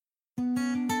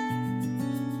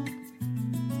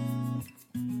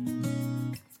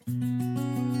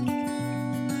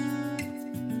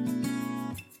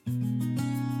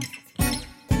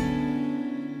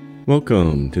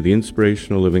Welcome to the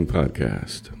Inspirational Living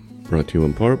Podcast, brought to you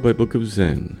in part by Book of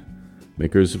Zen,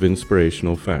 makers of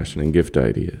inspirational fashion and gift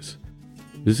ideas.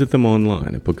 Visit them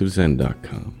online at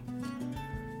bookofzen.com.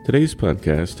 Today's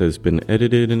podcast has been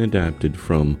edited and adapted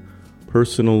from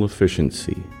Personal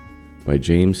Efficiency by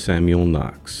James Samuel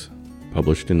Knox,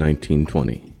 published in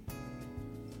 1920.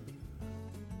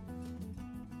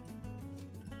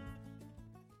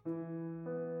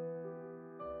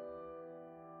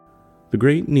 The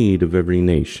great need of every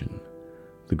nation,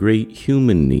 the great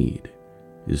human need,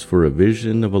 is for a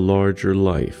vision of a larger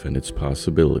life and its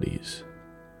possibilities.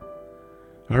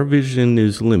 Our vision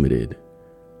is limited,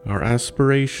 our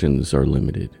aspirations are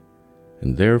limited,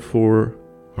 and therefore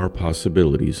our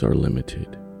possibilities are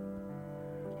limited.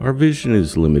 Our vision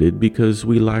is limited because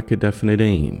we lack a definite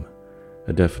aim,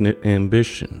 a definite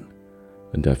ambition,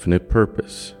 a definite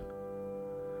purpose.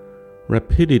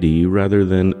 Rapidity rather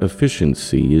than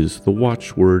efficiency is the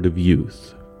watchword of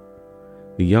youth.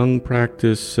 The young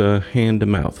practice a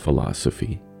hand-to-mouth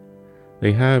philosophy.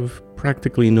 They have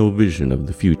practically no vision of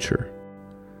the future.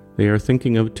 They are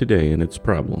thinking of today and its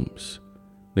problems.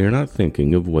 They are not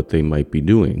thinking of what they might be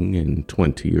doing in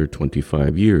 20 or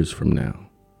 25 years from now.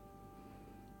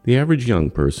 The average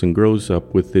young person grows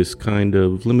up with this kind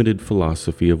of limited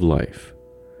philosophy of life,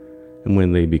 and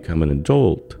when they become an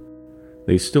adult,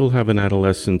 they still have an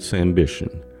adolescent's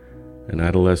ambition, an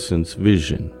adolescent's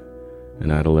vision,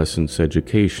 an adolescent's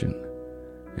education,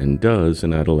 and does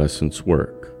an adolescent's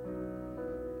work.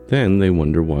 Then they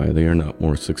wonder why they are not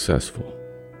more successful.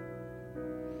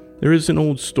 There is an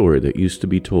old story that used to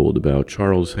be told about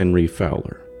Charles Henry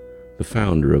Fowler, the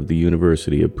founder of the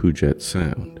University of Puget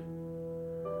Sound.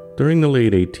 During the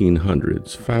late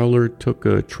 1800s, Fowler took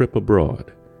a trip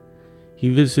abroad. He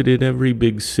visited every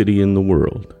big city in the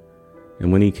world.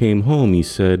 And when he came home, he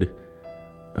said,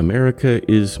 "America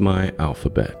is my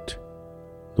alphabet.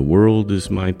 The world is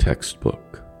my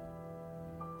textbook."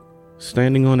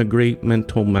 Standing on a great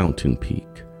mental mountain peak,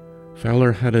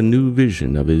 Fowler had a new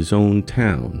vision of his own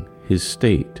town, his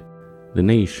state, the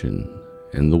nation,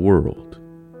 and the world.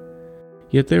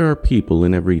 Yet there are people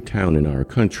in every town in our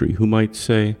country who might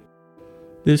say,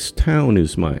 "This town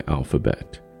is my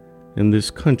alphabet, and this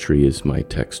country is my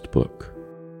textbook."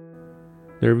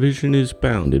 Their vision is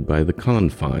bounded by the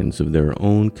confines of their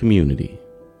own community.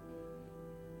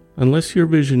 Unless your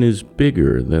vision is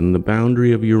bigger than the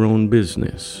boundary of your own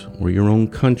business or your own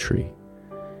country,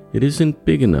 it isn't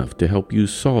big enough to help you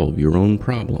solve your own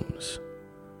problems.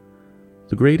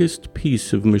 The greatest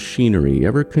piece of machinery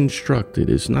ever constructed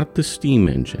is not the steam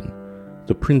engine,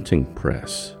 the printing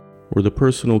press, or the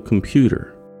personal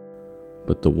computer,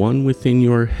 but the one within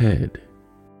your head.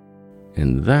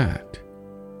 And that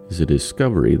is a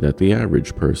discovery that the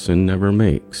average person never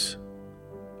makes.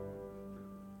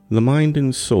 The mind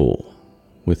and soul,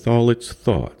 with all its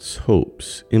thoughts,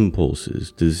 hopes,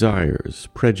 impulses, desires,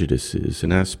 prejudices,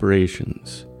 and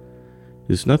aspirations,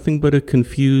 is nothing but a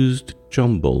confused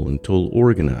jumble until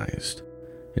organized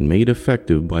and made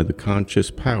effective by the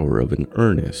conscious power of an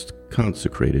earnest,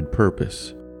 consecrated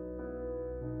purpose.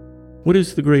 What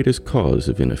is the greatest cause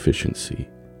of inefficiency?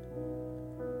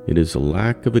 It is a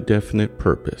lack of a definite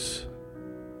purpose.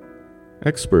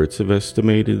 Experts have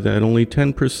estimated that only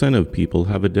 10% of people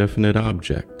have a definite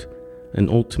object, an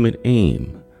ultimate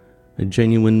aim, a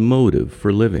genuine motive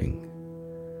for living.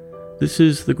 This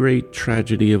is the great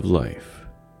tragedy of life.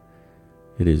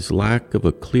 It is lack of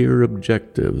a clear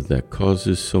objective that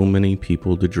causes so many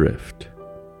people to drift.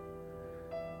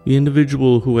 The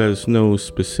individual who has no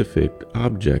specific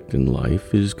object in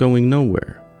life is going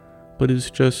nowhere, but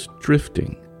is just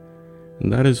drifting.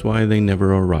 And that is why they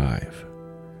never arrive.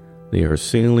 They are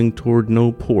sailing toward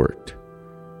no port,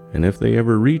 and if they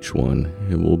ever reach one,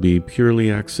 it will be purely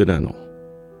accidental.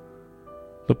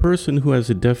 The person who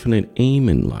has a definite aim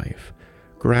in life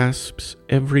grasps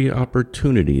every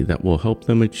opportunity that will help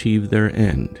them achieve their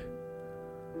end.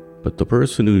 But the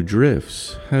person who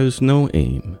drifts has no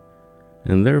aim,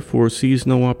 and therefore sees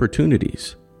no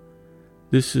opportunities.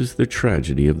 This is the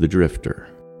tragedy of the drifter.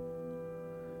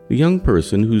 The young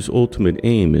person whose ultimate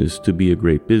aim is to be a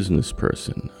great business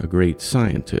person, a great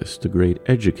scientist, a great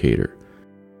educator,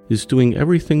 is doing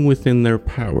everything within their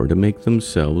power to make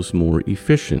themselves more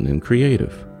efficient and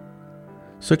creative.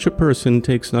 Such a person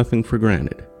takes nothing for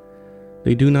granted.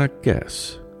 They do not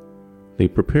guess. They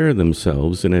prepare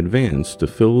themselves in advance to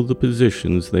fill the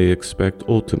positions they expect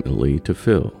ultimately to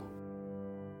fill.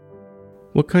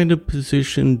 What kind of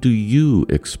position do you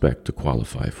expect to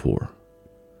qualify for?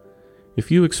 If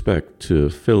you expect to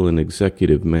fill an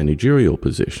executive managerial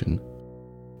position,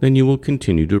 then you will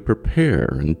continue to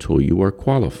prepare until you are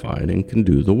qualified and can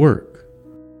do the work.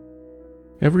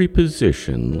 Every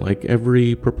position, like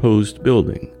every proposed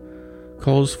building,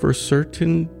 calls for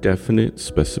certain definite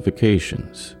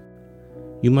specifications.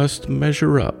 You must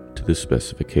measure up to the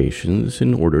specifications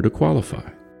in order to qualify.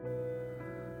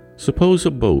 Suppose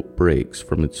a boat breaks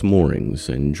from its moorings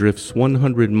and drifts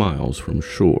 100 miles from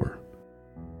shore.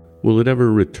 Will it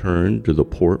ever return to the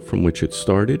port from which it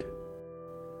started?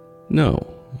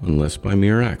 No, unless by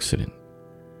mere accident.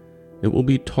 It will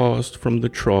be tossed from the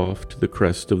trough to the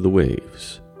crest of the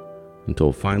waves,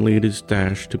 until finally it is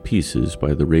dashed to pieces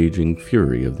by the raging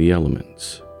fury of the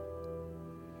elements.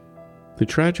 The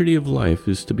tragedy of life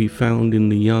is to be found in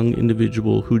the young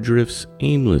individual who drifts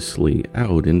aimlessly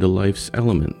out into life's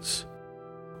elements,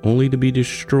 only to be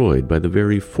destroyed by the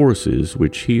very forces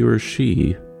which he or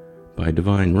she, by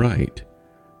divine right,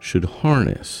 should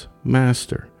harness,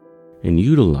 master, and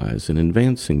utilize in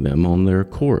advancing them on their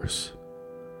course.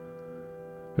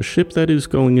 A ship that is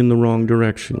going in the wrong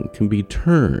direction can be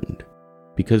turned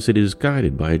because it is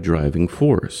guided by a driving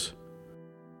force.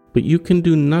 But you can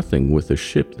do nothing with a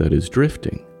ship that is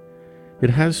drifting. It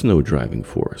has no driving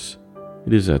force.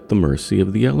 It is at the mercy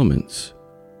of the elements.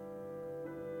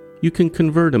 You can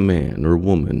convert a man or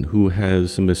woman who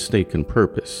has a mistaken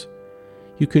purpose.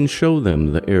 You can show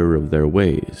them the error of their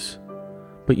ways.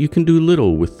 But you can do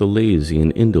little with the lazy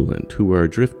and indolent who are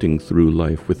drifting through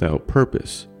life without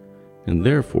purpose, and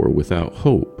therefore without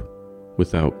hope,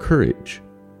 without courage,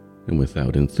 and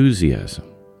without enthusiasm.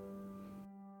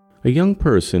 A young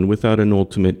person without an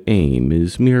ultimate aim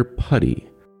is mere putty,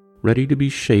 ready to be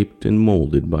shaped and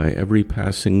molded by every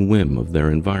passing whim of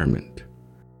their environment.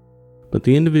 But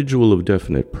the individual of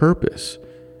definite purpose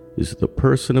is the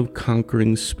person of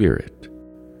conquering spirit.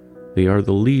 They are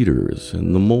the leaders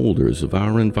and the molders of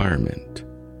our environment.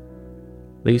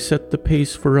 They set the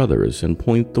pace for others and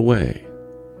point the way.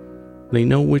 They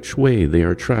know which way they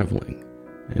are traveling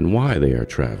and why they are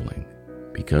traveling,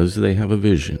 because they have a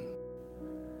vision.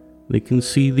 They can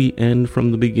see the end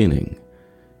from the beginning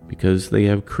because they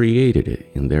have created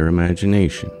it in their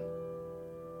imagination.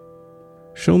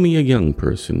 Show me a young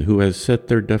person who has set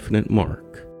their definite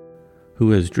mark,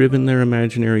 who has driven their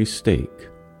imaginary stake,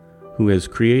 who has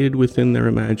created within their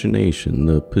imagination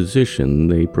the position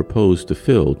they propose to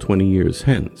fill 20 years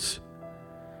hence,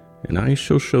 and I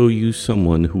shall show you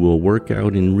someone who will work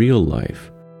out in real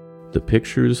life the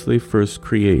pictures they first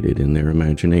created in their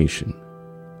imagination.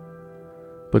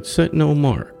 But set no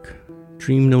mark,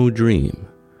 dream no dream,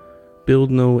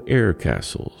 build no air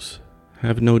castles,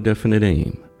 have no definite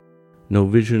aim, no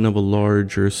vision of a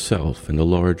larger self and a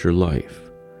larger life,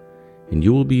 and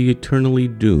you will be eternally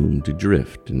doomed to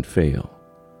drift and fail.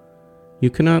 You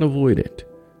cannot avoid it.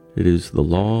 It is the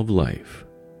law of life.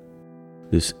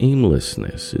 This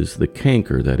aimlessness is the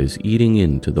canker that is eating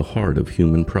into the heart of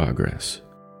human progress.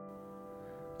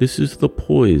 This is the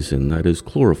poison that is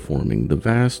chloroforming the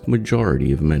vast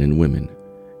majority of men and women,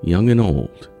 young and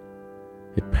old.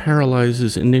 It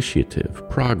paralyzes initiative,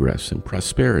 progress, and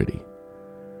prosperity.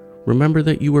 Remember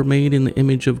that you were made in the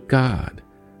image of God.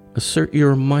 Assert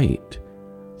your might.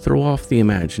 Throw off the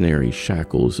imaginary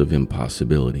shackles of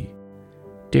impossibility.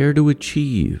 Dare to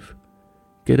achieve.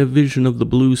 Get a vision of the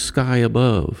blue sky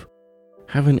above.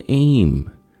 Have an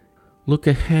aim. Look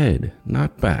ahead,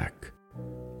 not back.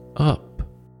 Up,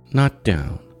 not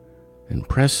down, and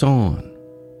press on.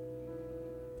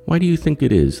 Why do you think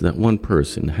it is that one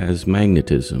person has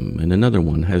magnetism and another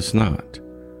one has not?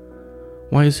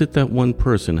 Why is it that one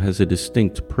person has a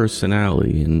distinct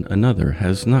personality and another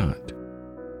has not?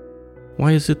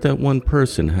 Why is it that one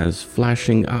person has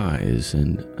flashing eyes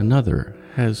and another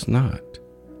has not?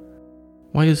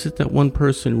 Why is it that one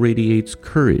person radiates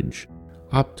courage,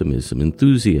 optimism,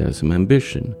 enthusiasm,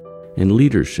 ambition, and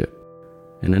leadership,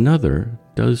 and another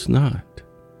does not?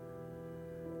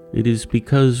 It is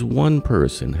because one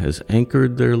person has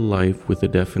anchored their life with a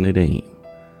definite aim,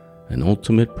 an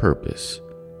ultimate purpose,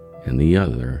 and the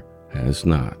other has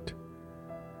not.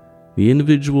 The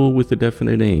individual with a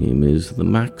definite aim is the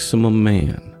maximum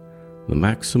man, the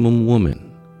maximum woman.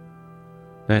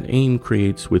 That aim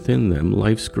creates within them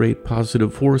life's great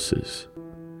positive forces.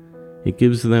 It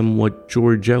gives them what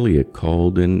George Eliot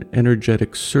called an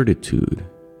energetic certitude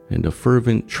and a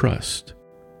fervent trust.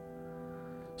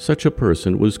 Such a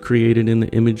person was created in the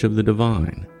image of the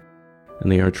divine,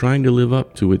 and they are trying to live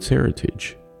up to its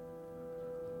heritage.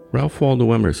 Ralph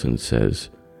Waldo Emerson says,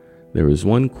 "There is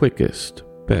one quickest,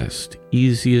 best,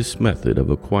 easiest method of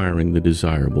acquiring the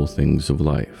desirable things of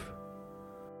life.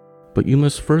 But you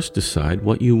must first decide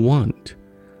what you want.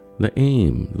 The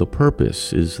aim, the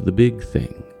purpose is the big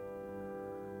thing.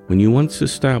 When you once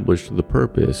establish the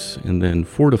purpose and then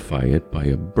fortify it by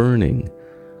a burning,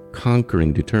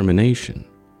 conquering determination,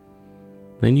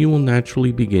 then you will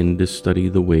naturally begin to study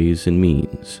the ways and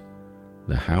means,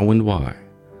 the how and why,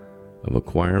 of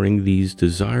acquiring these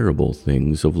desirable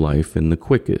things of life in the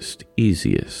quickest,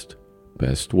 easiest,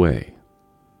 best way.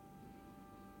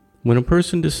 When a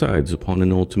person decides upon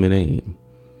an ultimate aim,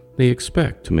 they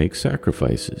expect to make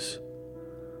sacrifices.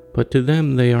 But to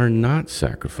them they are not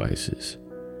sacrifices.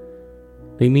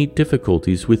 They meet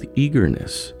difficulties with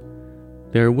eagerness.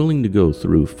 They are willing to go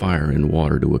through fire and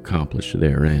water to accomplish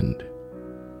their end.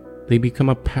 They become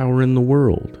a power in the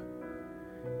world.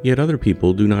 Yet other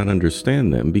people do not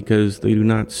understand them because they do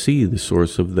not see the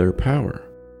source of their power,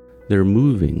 their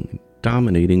moving,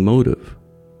 dominating motive.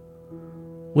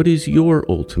 What is your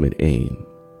ultimate aim?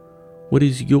 What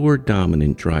is your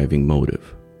dominant driving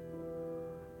motive?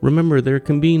 Remember, there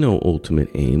can be no ultimate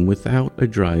aim without a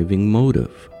driving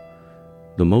motive.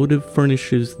 The motive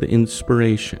furnishes the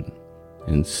inspiration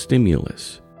and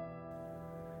stimulus.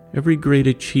 Every great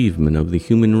achievement of the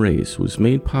human race was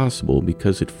made possible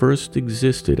because it first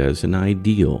existed as an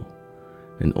ideal,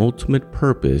 an ultimate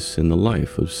purpose in the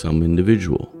life of some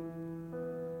individual.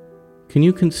 Can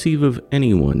you conceive of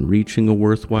anyone reaching a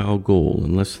worthwhile goal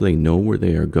unless they know where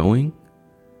they are going?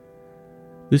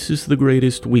 This is the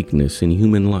greatest weakness in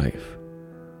human life.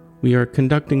 We are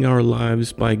conducting our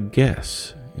lives by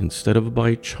guess instead of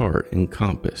by chart and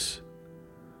compass.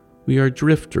 We are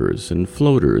drifters and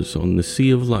floaters on the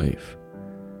sea of life,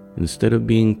 instead of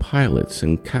being pilots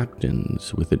and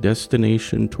captains with a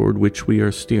destination toward which we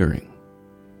are steering.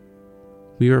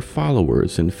 We are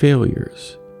followers and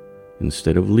failures,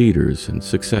 instead of leaders and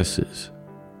successes.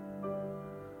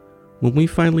 When we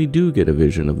finally do get a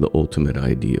vision of the ultimate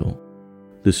ideal,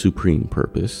 the supreme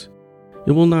purpose,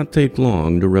 it will not take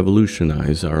long to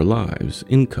revolutionize our lives,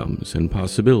 incomes, and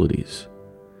possibilities.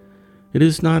 It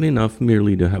is not enough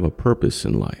merely to have a purpose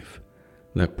in life.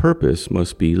 That purpose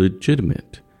must be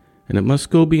legitimate, and it must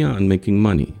go beyond making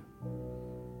money.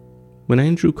 When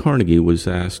Andrew Carnegie was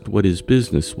asked what his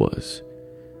business was,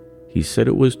 he said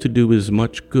it was to do as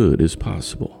much good as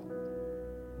possible.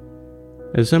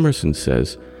 As Emerson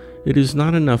says, it is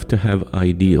not enough to have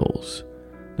ideals.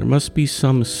 There must be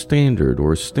some standard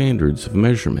or standards of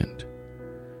measurement.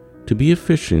 To be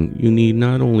efficient, you need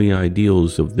not only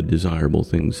ideals of the desirable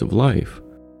things of life,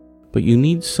 but you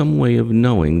need some way of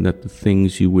knowing that the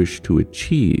things you wish to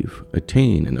achieve,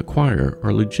 attain, and acquire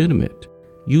are legitimate,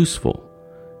 useful,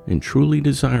 and truly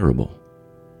desirable.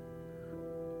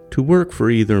 To work for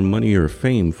either money or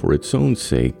fame for its own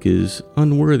sake is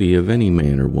unworthy of any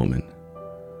man or woman.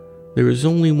 There is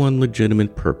only one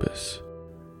legitimate purpose,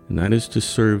 and that is to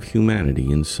serve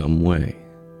humanity in some way.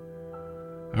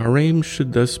 Our aim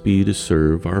should thus be to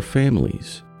serve our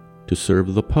families, to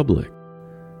serve the public,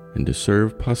 and to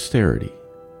serve posterity.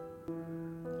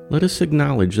 Let us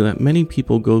acknowledge that many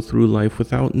people go through life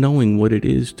without knowing what it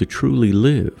is to truly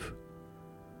live.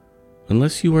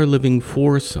 Unless you are living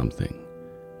for something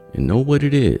and know what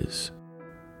it is,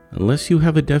 unless you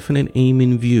have a definite aim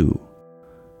in view,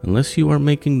 unless you are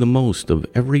making the most of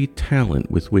every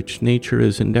talent with which nature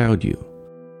has endowed you,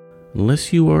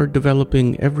 unless you are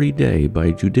developing every day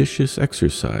by judicious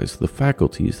exercise the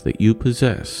faculties that you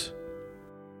possess,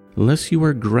 unless you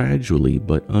are gradually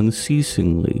but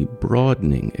unceasingly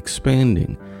broadening,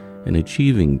 expanding, and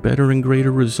achieving better and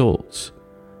greater results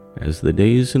as the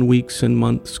days and weeks and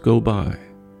months go by,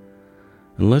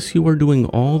 unless you are doing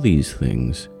all these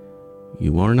things,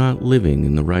 you are not living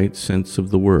in the right sense of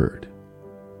the word.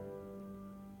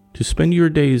 To spend your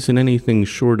days in anything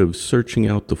short of searching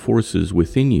out the forces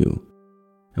within you,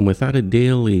 and without a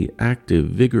daily, active,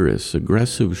 vigorous,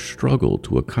 aggressive struggle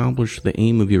to accomplish the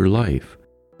aim of your life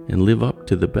and live up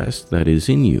to the best that is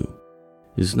in you,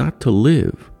 is not to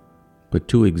live, but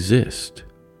to exist.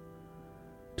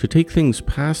 To take things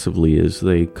passively as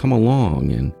they come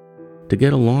along and to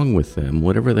get along with them,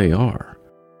 whatever they are,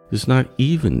 is not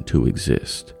even to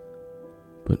exist,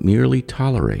 but merely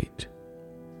tolerate.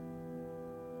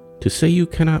 To say you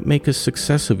cannot make a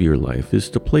success of your life is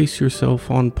to place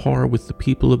yourself on par with the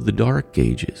people of the Dark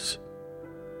Ages.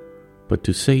 But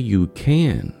to say you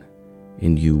can,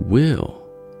 and you will,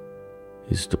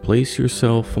 is to place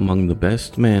yourself among the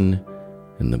best men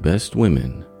and the best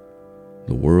women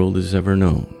the world has ever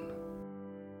known.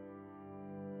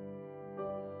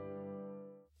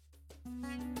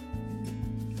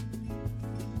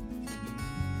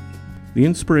 The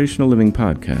Inspirational Living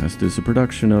Podcast is a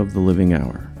production of The Living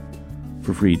Hour.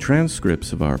 For free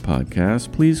transcripts of our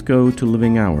podcast, please go to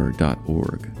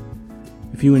livinghour.org.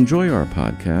 If you enjoy our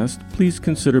podcast, please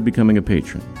consider becoming a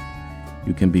patron.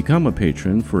 You can become a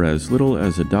patron for as little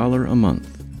as $1 a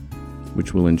month,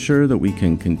 which will ensure that we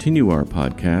can continue our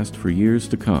podcast for years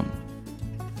to come.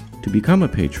 To become a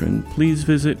patron, please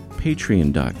visit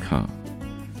patreon.com.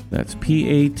 That's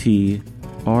patreon.com.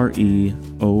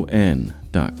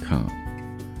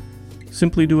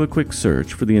 Simply do a quick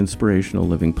search for the Inspirational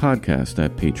Living Podcast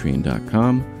at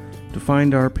patreon.com to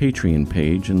find our Patreon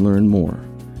page and learn more,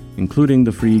 including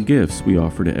the free gifts we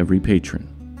offer to every patron.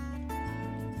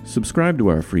 Subscribe to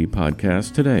our free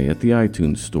podcast today at the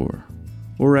iTunes Store,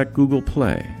 or at Google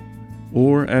Play,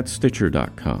 or at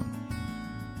Stitcher.com.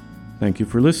 Thank you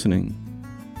for listening.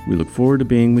 We look forward to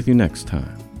being with you next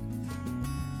time.